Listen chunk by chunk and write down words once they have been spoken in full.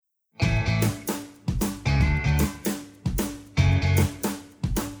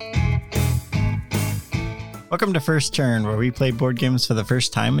Welcome to First Turn, where we play board games for the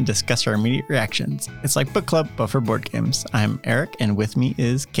first time and discuss our immediate reactions. It's like book club, but for board games. I'm Eric, and with me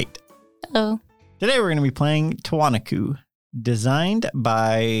is Kate. Hello. Today we're going to be playing Tawanaku, designed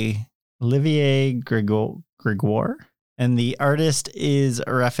by Olivier Gregoire, and the artist is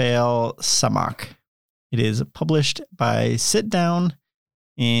Raphael Samak. It is published by Sit Down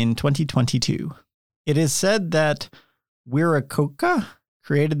in 2022. It is said that Huiracocha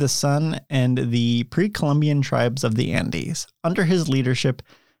created the sun and the pre-Columbian tribes of the Andes. Under his leadership,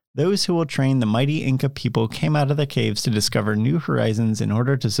 those who will train the mighty Inca people came out of the caves to discover new horizons in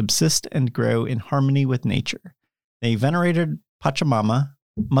order to subsist and grow in harmony with nature. They venerated Pachamama,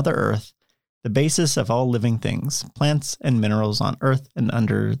 Mother Earth, the basis of all living things, plants and minerals on Earth and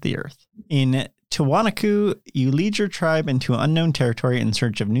under the Earth. In Tawanaku, you lead your tribe into unknown territory in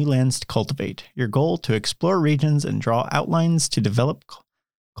search of new lands to cultivate. Your goal, to explore regions and draw outlines to develop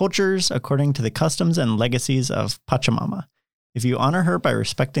cultures according to the customs and legacies of Pachamama. If you honor her by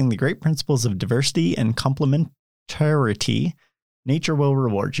respecting the great principles of diversity and complementarity, nature will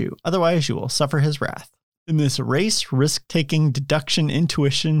reward you. Otherwise, you will suffer his wrath. In this race, risk-taking, deduction,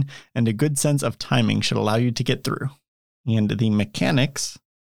 intuition, and a good sense of timing should allow you to get through. And the mechanics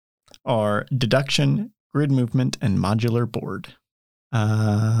are deduction, grid movement, and modular board.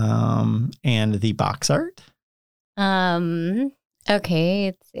 And the box art? Okay,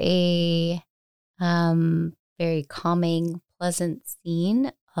 it's a very calming, pleasant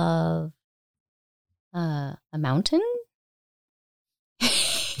scene of a mountain.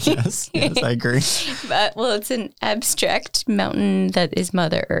 Yes, I agree. But it's an abstract mountain that is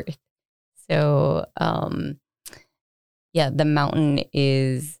Mother Earth. So, the mountain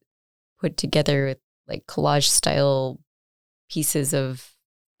is put together with like collage style pieces of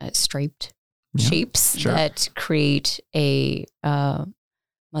striped shapes that create a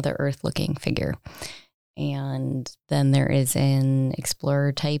Mother Earth looking figure. And then there is an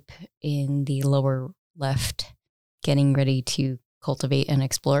explorer type in the lower left getting ready to cultivate and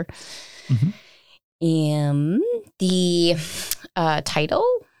explore. Mm-hmm. And the title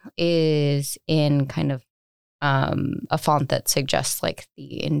is in kind of a font that suggests like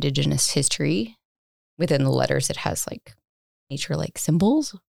the indigenous history. Within the letters, it has like nature-like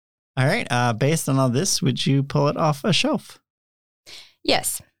symbols. All right. Based on all this, would you pull it off a shelf?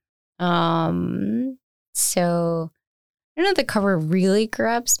 Yes. So I don't know. The cover really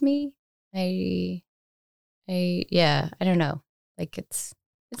grabs me. I don't know. Like it's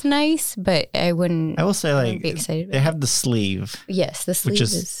nice, but I will say like be excited. They have the sleeve. Yes, the sleeve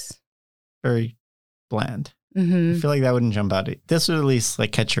is very bland. Mm-hmm. I feel like that wouldn't jump out. This would at least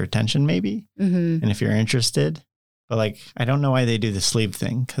like catch your attention, maybe. Mm-hmm. And if you're interested. But like, I don't know why they do the sleeve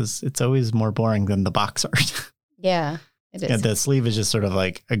thing, because it's always more boring than the box art. Yeah, it is. Yeah, the sleeve is just sort of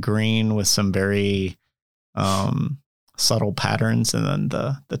like a green with some very subtle patterns, and then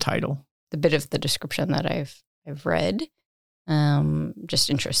the title. The bit of the description that I've read just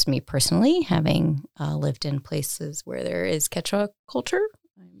interests me personally, having lived in places where there is Quechua culture.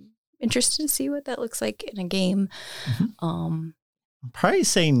 I'm interested to see what that looks like in a game. Mm-hmm. I'd probably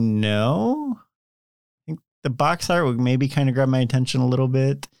say no. The box art would maybe kind of grab my attention a little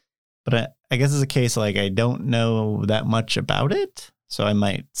bit, but I guess it's a case like I don't know that much about it, so I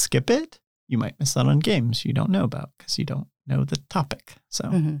might skip it. You might miss out on games you don't know about because you don't know the topic. So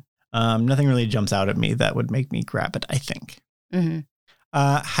nothing really jumps out at me that would make me grab it, I think. Mm-hmm.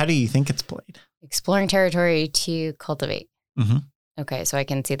 How do you think it's played? Exploring territory to cultivate. Mm-hmm. Okay, so I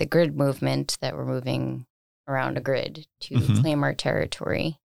can see the grid movement that we're moving around a grid to claim our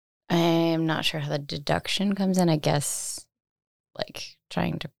territory. I'm not sure how the deduction comes in. I guess, like,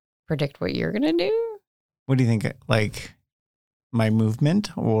 trying to predict what you're going to do. What do you think? Like, my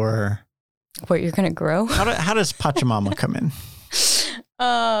movement or? What you're going to grow? How does Pachamama come in?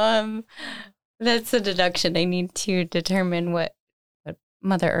 That's a deduction. I need to determine what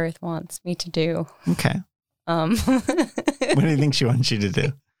Mother Earth wants me to do. Okay. What do you think she wants you to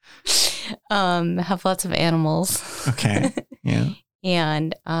do? Have lots of animals. Okay. Yeah.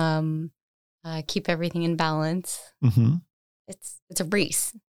 And keep everything in balance. Mm-hmm. It's a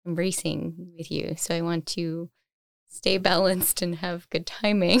race. I'm racing with you, so I want to stay balanced and have good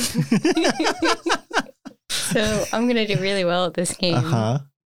timing. So I'm gonna do really well at this game.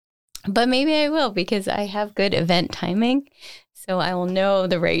 But maybe I will, because I have good event timing, so I will know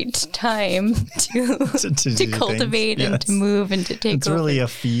the right time to cultivate and to move and to take over. It's really a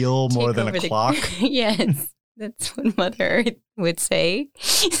feel more than a clock. Yes. That's what Mother Earth would say.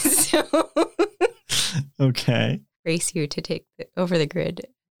 So, okay. Race you to take over the grid.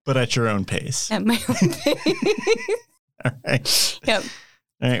 But at your own pace. At my own pace. All right. Yep.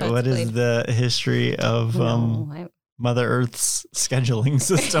 All right. What is the history of Mother Earth's scheduling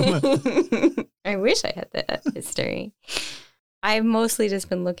system? I wish I had that history. I've mostly just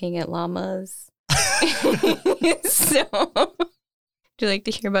been looking at llamas. So, would you like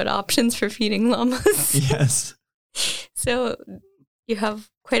to hear about options for feeding llamas? Yes. So, you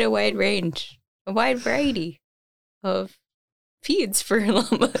have quite a wide variety of feeds for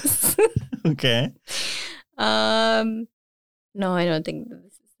llamas. Okay. No, I don't think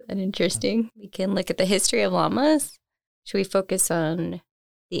this is that interesting. We can look at the history of llamas. Should we focus on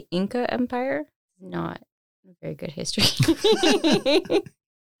the Inca Empire? Not a very good history.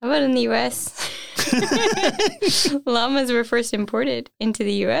 How about in the U.S.? Llamas were first imported into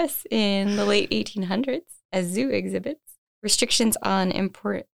the U.S. in the late 1800s as zoo exhibits. Restrictions on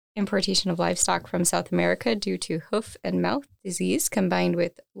importation of livestock from South America due to hoof and mouth disease combined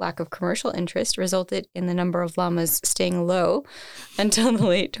with lack of commercial interest resulted in the number of llamas staying low until the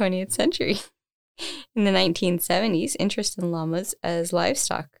late 20th century. In the 1970s, interest in llamas as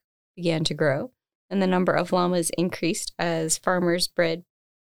livestock began to grow, and the number of llamas increased as farmers bred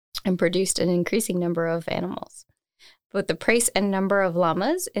and produced an increasing number of animals. But the price and number of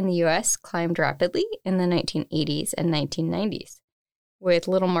llamas in the U.S. climbed rapidly in the 1980s and 1990s, with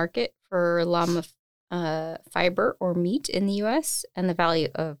little market for llama fiber or meat in the U.S. and the value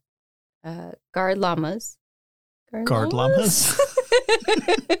of guard llamas. Guard llamas?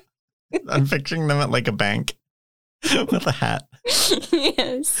 I'm picturing them at like a bank with a hat.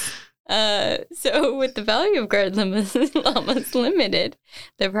 Yes. So with the value of guard llamas limited,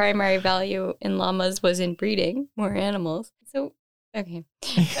 the primary value in llamas was in breeding more animals. So, okay.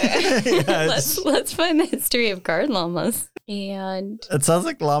 Let's find the history of guard llamas. And it sounds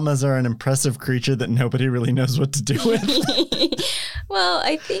like llamas are an impressive creature that nobody really knows what to do with. Well,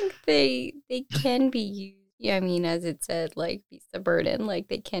 I think they can be used. Yeah, I mean, as it said, like beasts of burden, like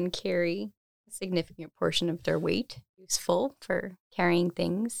they can carry a significant portion of their weight, useful for carrying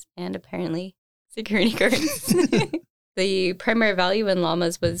things and apparently security guards. The primary value in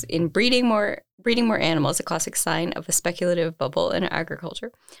llamas was in breeding more animals, a classic sign of a speculative bubble in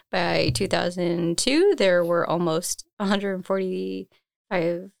agriculture. By 2002, there were almost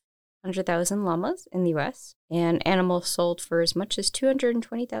 145,000 llamas in the U.S., and animals sold for as much as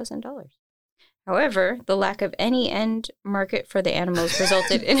 $220,000. However, the lack of any end market for the animals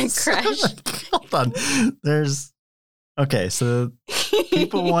resulted in a crash. Hold on. So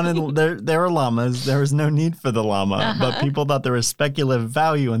people wanted, there were llamas. There was no need for the llama, but people thought there was speculative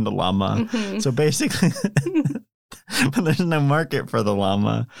value in the llama. Mm-hmm. So basically, but there's no market for the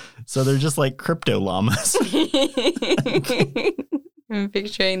llama. So they're just like crypto llamas. I'm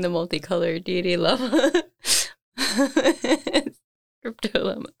picturing the multicolored deity llama. Crypto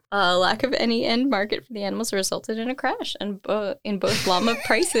llama. Lack of any end market for the animals resulted in a crash in both llama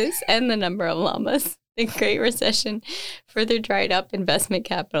prices and the number of llamas. The Great Recession further dried up investment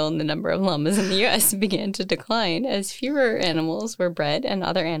capital, and the number of llamas in the U.S. began to decline as fewer animals were bred and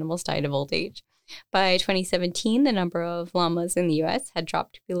other animals died of old age. By 2017, the number of llamas in the U.S. had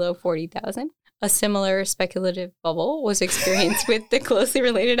dropped below 40,000. A similar speculative bubble was experienced with the closely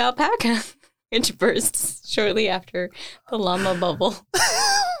related alpaca, which burst shortly after the llama bubble.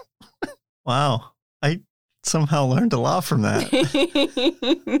 Wow. I somehow learned a lot from that.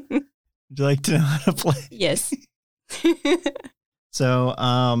 Would you like to know how to play? Yes.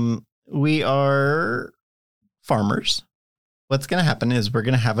 So we are farmers. What's going to happen is we're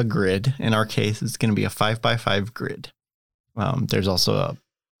going to have a grid. In our case, it's going to be a 5x5 grid. There's also a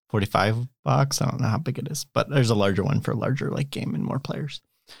 45 box. I don't know how big it is, but there's a larger one for a larger like game and more players.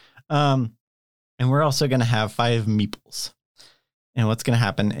 And we're also going to have 5 meeples. And what's going to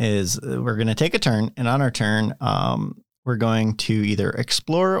happen is we're going to take a turn, and on our turn, we're going to either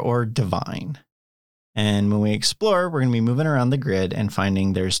explore or divine. And when we explore, we're going to be moving around the grid and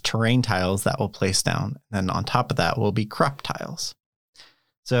finding there's terrain tiles that we'll place down. And then on top of that will be crop tiles.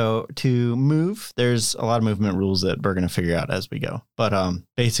 So to move, there's a lot of movement rules that we're going to figure out as we go. But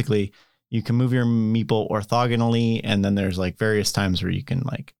basically, you can move your meeple orthogonally, and then there's like various times where you can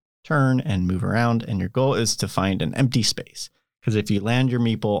like turn and move around. And your goal is to find an empty space. Because if you land your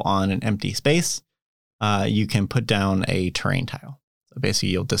meeple on an empty space, you can put down a terrain tile. So basically,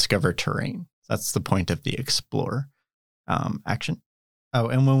 you'll discover terrain. That's the point of the explore action. Oh,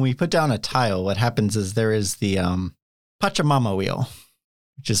 and when we put down a tile, what happens is there is the Pachamama wheel,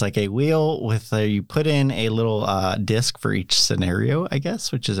 which is like a wheel with you put in a little disc for each scenario, I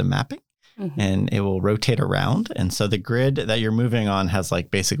guess, which is a mapping. Mm-hmm. And it will rotate around. And so the grid that you're moving on has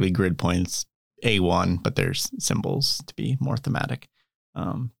like basically grid points A1, but there's symbols to be more thematic.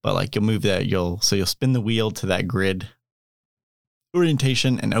 But like you'll move that, you'll spin the wheel to that grid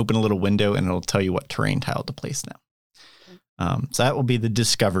orientation and open a little window, and it'll tell you what terrain tile to place now. So that will be the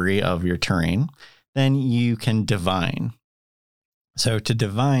discovery of your terrain. Then you can divine. So to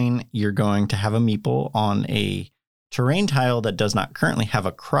divine, you're going to have a meeple on a terrain tile that does not currently have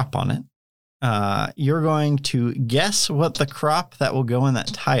a crop on it. You're going to guess what the crop that will go in that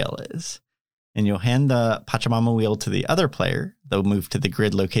tile is. And you'll hand the Pachamama wheel to the other player. They'll move to the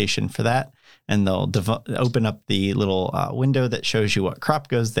grid location for that. And they'll open up the little window that shows you what crop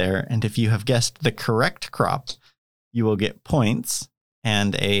goes there. And if you have guessed the correct crop, you will get points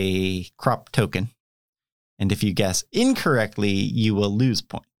and a crop token. And if you guess incorrectly, you will lose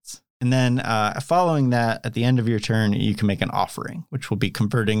points. And then following that, at the end of your turn, you can make an offering, which will be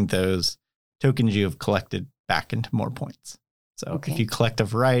converting those tokens you have collected back into more points. So if you collect a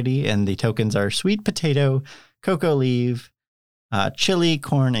variety and the tokens are sweet potato, cocoa leaf, chili,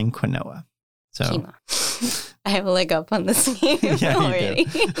 corn, and quinoa. So quinoa. I have a leg up on this game already.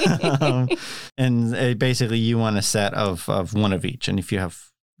 And basically you want a set of one of each. And if you have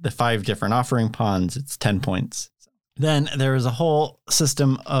the 5 different offering pawns, it's 10 points. Then there is a whole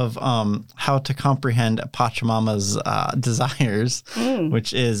system of how to comprehend Pachamama's desires,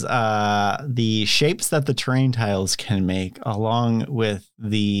 which is the shapes that the terrain tiles can make, along with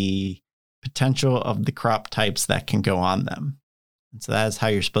the potential of the crop types that can go on them. And so that's how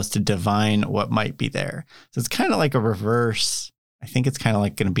you're supposed to divine what might be there. So it's kind of like a reverse. I think it's kind of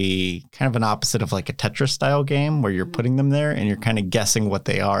like going to be kind of an opposite of like a Tetris style game where you're putting them there and you're kind of guessing what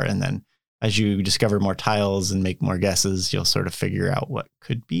they are. And then as you discover more tiles and make more guesses, you'll sort of figure out what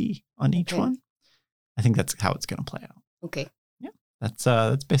could be on each one. I think that's how it's going to play out. Okay. Yeah.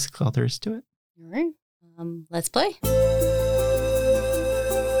 That's basically all there is to it. All right. Let's play.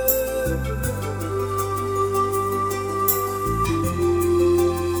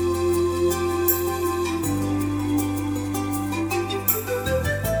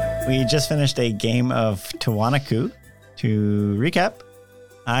 We just finished a game of Tiwanaku. To recap,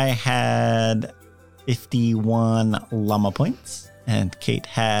 I had 51 llama points, and Kate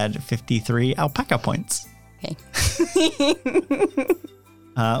had 53 alpaca points. Okay.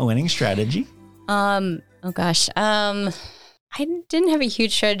 Winning strategy. Oh gosh. I didn't have a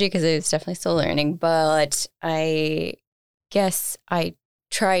huge strategy because I was definitely still learning, but I guess I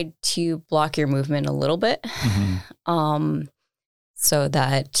tried to block your movement a little bit. So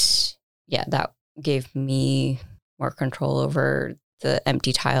that, that gave me more control over the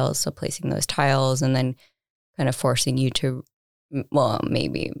empty tiles. So placing those tiles and then kind of forcing you to, well,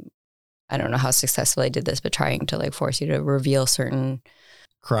 maybe, I don't know how successful I did this, but trying to like force you to reveal certain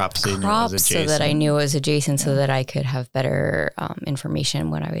crops so that I knew it was adjacent so that I could have better information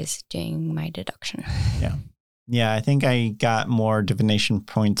when I was doing my deduction. Yeah. Yeah, I think I got more divination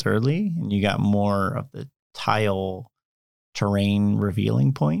points early and you got more of the tile terrain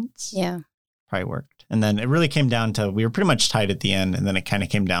revealing points. Yeah. Probably worked. And then it really came down to, we were pretty much tied at the end, and then it kind of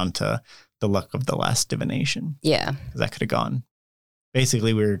came down to the luck of the last divination. Yeah. Because that could have gone.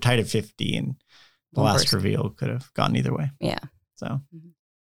 Basically, we were tied at 50, and the last reveal could have gone either way. Yeah. So,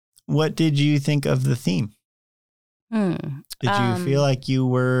 what did you think of the theme? Did you feel like you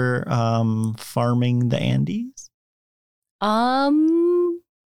were farming the Andes? Not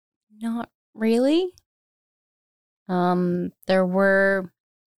really. There were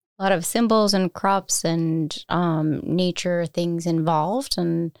a lot of symbols and crops and nature things involved,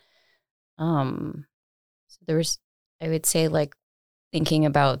 and so there was, I would say, like thinking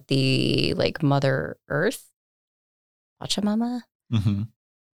about the like Mother Earth, Pachamama.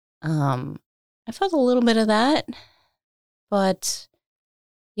 I felt a little bit of that, but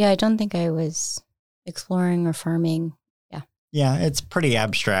I don't think I was exploring or farming. Yeah, it's pretty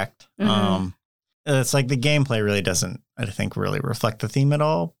abstract. It's like the gameplay really doesn't, I think, really reflect the theme at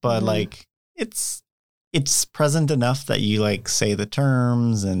all. But like it's present enough that you like say the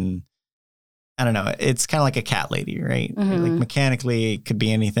terms, and I don't know. It's kind of like a cat lady, right? Like mechanically, it could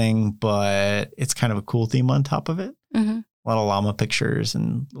be anything, but it's kind of a cool theme on top of it. A lot of llama pictures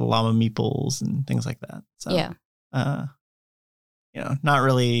and llama meeples and things like that. So not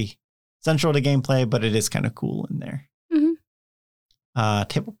really central to gameplay, but it is kind of cool in there.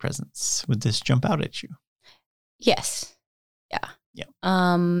 Table presence. Would this jump out at you? Yes. Yeah. Yeah.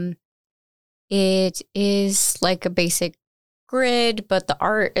 It is like a basic grid, but the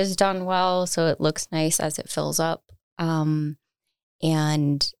art is done well, so it looks nice as it fills up. I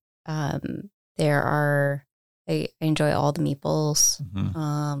enjoy all the meeples.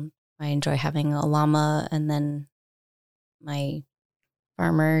 I enjoy having a llama and then my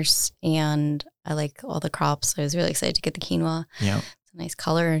farmers, and I like all the crops. I was really excited to get the quinoa. Yeah. Nice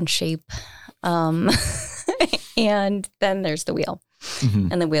color and shape. And And then there's the wheel. Mm-hmm.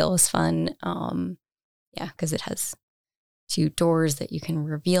 And the wheel is fun. Because it has 2 doors that you can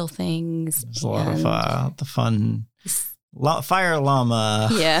reveal things. There's a lot of the fun fire llama.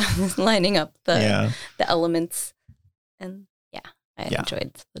 Yeah, lining up the elements. And I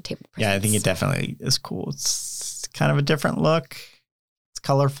enjoyed the table presence. Yeah, I think it definitely is cool. It's kind of a different look. It's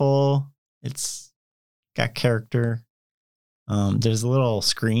colorful. It's got character. There's little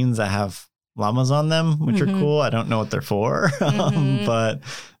screens that have llamas on them, which are cool. I don't know what they're for, but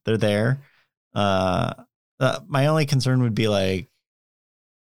they're there. My only concern would be like,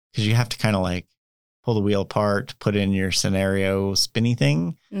 because you have to kind of like pull the wheel apart, put in your scenario spinny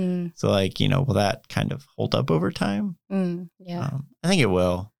thing. So like, will that kind of hold up over time? Yeah. I think it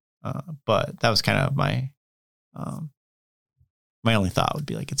will. But that was kind of my only thought would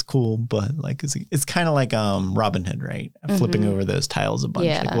be like, it's cool, but like, it's kind of like Robin Hood, right? Flipping over those tiles a bunch.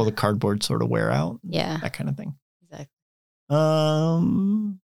 Yeah. Like, will the cardboard sort of wear out? Yeah. That kind of thing. Exactly.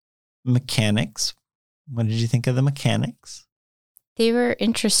 Mechanics. What did you think of the mechanics? They were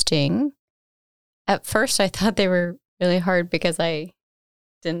interesting. At first, I thought they were really hard because I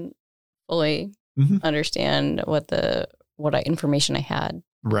didn't fully understand what information I had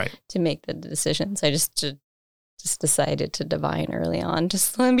to make the decisions. I just decided to divine early on.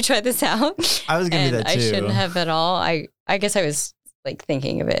 Just let me try this out. I was going to do that too. I shouldn't have at all. I guess I was like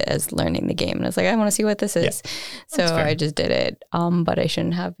thinking of it as learning the game, and I was like, I want to see what this is. So I just did it. But I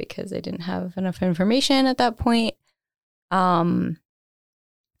shouldn't have because I didn't have enough information at that point. And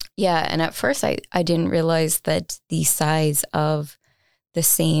at first I didn't realize that the size of the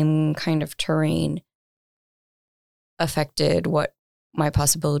same kind of terrain affected what my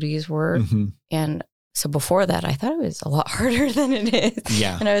possibilities were. And so before that, I thought it was a lot harder than it is.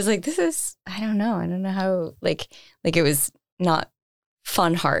 Yeah. And I was like, I don't know how, like it was not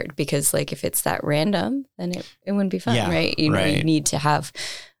fun hard because like if it's that random, then it wouldn't be fun, right? You need to have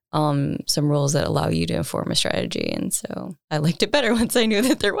some rules that allow you to inform a strategy. And so I liked it better once I knew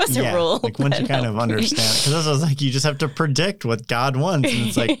that there was a rule. Like once you kind of understand, because this was like, you just have to predict what God wants. And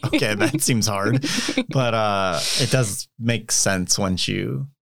it's like, okay, that seems hard, but it does make sense once you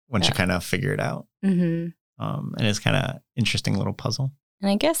kind of figure it out. And it's kind of interesting little puzzle. And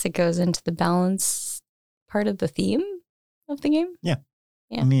I guess it goes into the balance part of the theme of the game. Yeah.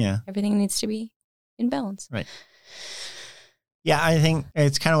 Everything needs to be in balance. Right. Yeah, I think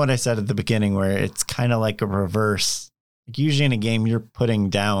it's kind of what I said at the beginning, where it's kind of like a reverse. Like usually in a game, you're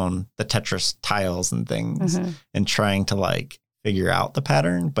putting down the Tetris tiles and things and trying to like figure out the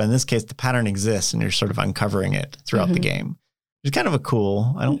pattern. But in this case, the pattern exists and you're sort of uncovering it throughout the game. It's kind of a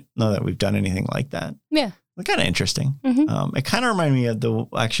cool. I don't know that we've done anything like that. Yeah. It's kind of interesting. It kind of reminded me of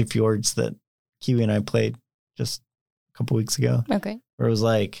the fjords that Kiwi and I played just a couple weeks ago. Okay. Where it was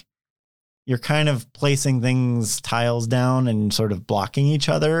like, you're kind of placing tiles down and sort of blocking each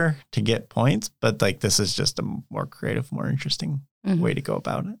other to get points. But like, this is just a more creative, more interesting way to go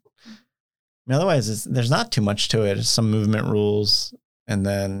about it. I mean, otherwise, there's not too much to it. It's some movement rules and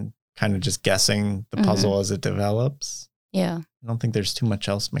then kind of just guessing the puzzle as it develops. Yeah. I don't think there's too much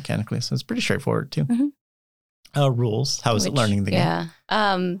else mechanically. So it's pretty straightforward too. Rules. How is it learning the game? Yeah.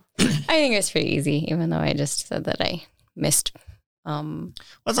 I think it's pretty easy, even though I just said that I missed well,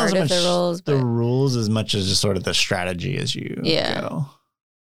 it's not so much the rules as much as just sort of the strategy as you go.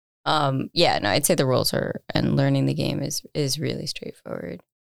 I'd say the rules and learning the game is really straightforward.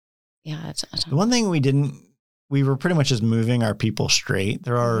 Yeah. The one thing we were pretty much just moving our people straight.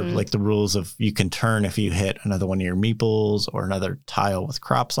 There are like the rules of you can turn if you hit another one of your meeples or another tile with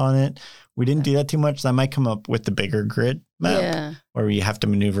crops on it. We didn't do that too much. That might come up with the bigger grid map where you have to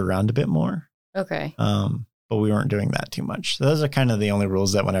maneuver around a bit more. Okay. But we weren't doing that too much. So those are kind of the only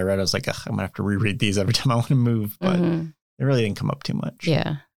rules that when I read, I was like, I'm going to have to reread these every time I want to move. But it really didn't come up too much.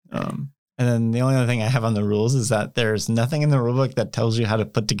 Yeah. And then the only other thing I have on the rules is that there's nothing in the rulebook that tells you how to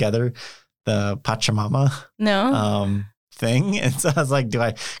put together the Pachamama thing. And so I was like,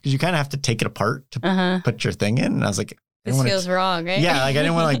 because you kind of have to take it apart to put your thing in. And I was like, this feels wrong, right? Yeah, like I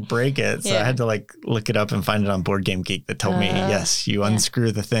didn't want to like break it. So I had to like look it up and find it on Board Game Geek that told me, yes, you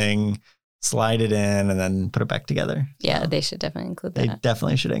unscrew the thing, slide it in, and then put it back together. Yeah, they should definitely include that. They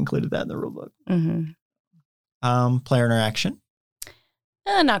definitely should have included that in the rulebook. Player interaction?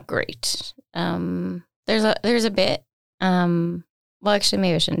 Not great. There's a bit. Well, actually,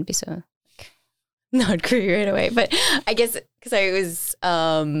 maybe I shouldn't be so not great right away. But I guess because I was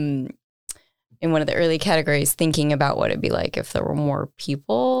in one of the early categories thinking about what it'd be like if there were more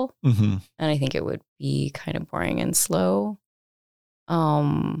people, and I think it would be kind of boring and slow.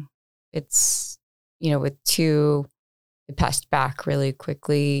 It's, with 2, it passed back really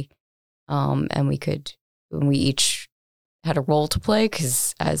quickly, and we could we each had a role to play,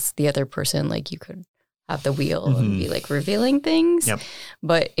 because as the other person, like you could have the wheel and be like revealing things. Yep.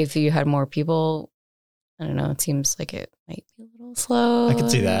 But if you had more people, I don't know, it seems like it might be a little slow. I could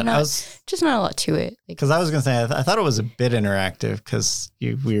see that. Just not a lot to it. Because I was going to say, I thought it was a bit interactive because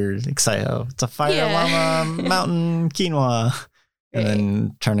we were excited. Oh, it's a fire llama, mountain quinoa. And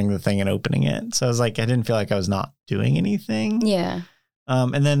then turning the thing and opening it. So I was like, I didn't feel like I was not doing anything. Yeah.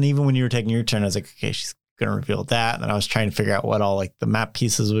 And then even when you were taking your turn, I was like, okay, she's going to reveal that. And then I was trying to figure out what all like the map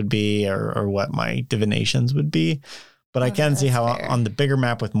pieces would be or what my divinations would be. But I can see how on the bigger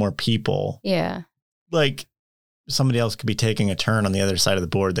map with more people, like somebody else could be taking a turn on the other side of the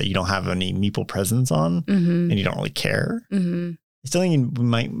board that you don't have any meeple presence on and you don't really care. I still think you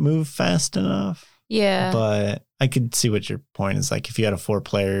might move fast enough. Yeah. But I could see what your point is. Like if you had a 4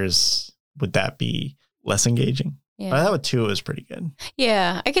 players, would that be less engaging? Yeah. But I thought with 2 it was pretty good.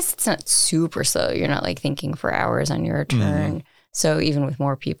 Yeah. I guess it's not super slow. You're not like thinking for hours on your turn. So even with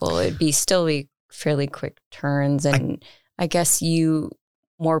more people, it'd still be fairly quick turns. And I guess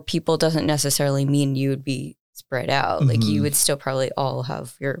more people doesn't necessarily mean you would be spread out. Like you would still probably all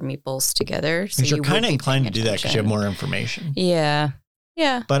have your meeples together. So you're kind of inclined to do that because you have more information. Yeah.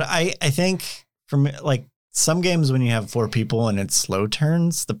 Yeah. But I think for me, like some games when you have 4 people and it's slow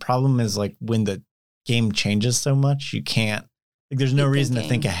turns, the problem is like when the game changes so much, you can't, like there's no reason to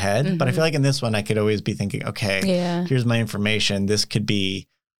think ahead. But I feel like in this one, I could always be thinking, okay, here's my information. This could be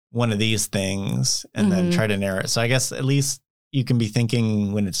one of these things and then try to narrow it. So I guess at least you can be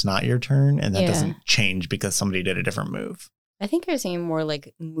thinking when it's not your turn and that doesn't change because somebody did a different move. I think you're saying more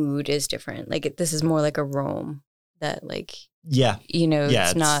like mood is different. Like this is more like a roam that like,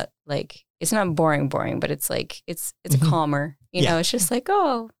 it's not like, it's not boring, but it's like, it's a calmer, you know, it's just like,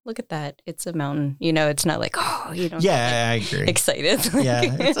 oh, look at that. It's a mountain, you know, it's not like, oh, you don't I agree. Excited. Like,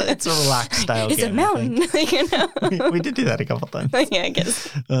 it's a relaxed style it's game. It's a mountain, you know. we did do that a couple times. Yeah, I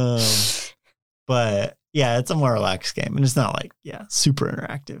guess. But yeah, it's a more relaxed game and it's not like, super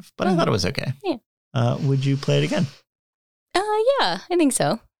interactive, but I thought it was okay. Yeah. Would you play it again? Yeah, I think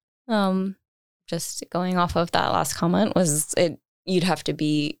so. Just going off of that last comment you'd have to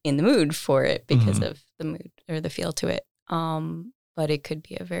be in the mood for it because of the mood or the feel to it. But it could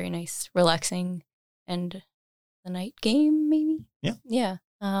be a very nice, relaxing end the night game, maybe. Yeah. Yeah.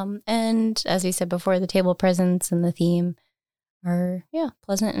 And as we said before, the table presence and the theme are,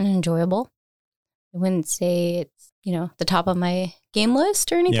 pleasant and enjoyable. I wouldn't say it's, the top of my game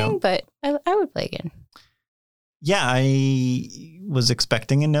list or anything, but I would play again. Yeah, I was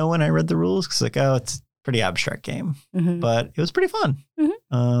expecting a no when I read the rules because it's a pretty abstract game, but it was pretty fun.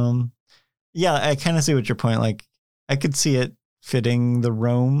 I kind of see what your point. Like, I could see it fitting the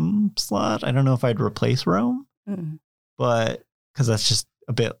Rome slot. I don't know if I'd replace Rome, but because that's just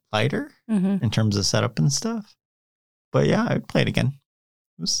a bit lighter in terms of setup and stuff. But yeah, I'd play it again.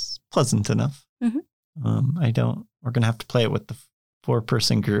 It was pleasant enough. We're going to have to play it with the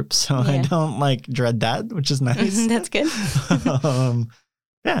 4-person group, so I don't dread that, which is nice. That's good. It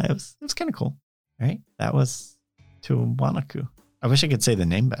was kind of cool. All right, that was Tuwanaku. I wish I could say the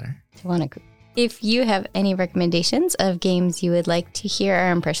name better. Tuwanaku. If you have any recommendations of games you would like to hear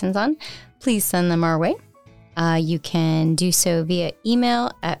our impressions on, please send them our way. You can do so via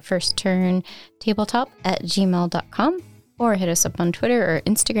email at firstturntabletop@gmail.com or hit us up on Twitter or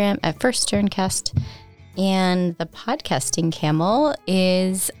Instagram at firsttturncast. And the podcasting camel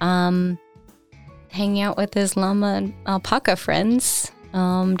is hanging out with his llama and alpaca friends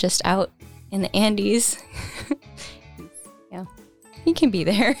just out in the Andes. He can be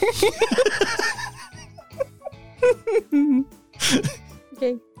there.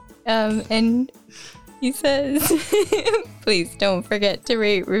 Okay. And he says, please don't forget to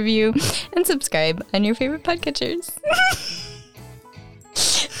rate, review, and subscribe on your favorite podcatchers.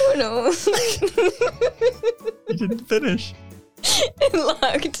 Oh no. You didn't finish. It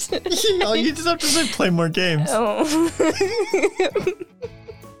locked. Oh, you just have to say play more games. Oh.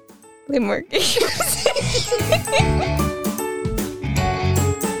 Play more games.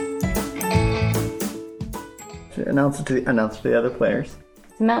 Announce it to the other players.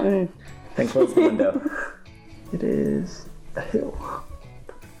 It's a mountain. Then close the window. It is a hill.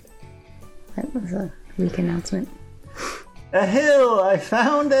 That was a weak announcement. A hill! I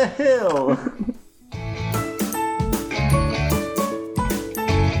found a hill!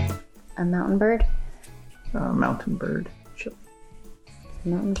 A mountain bird? Mountain bird chilling.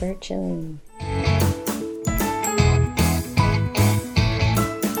 Mountain bird chilling.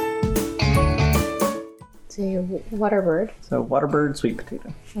 So water bird. So water bird, sweet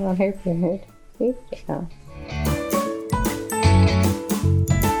potato. Water bird, sweet potato.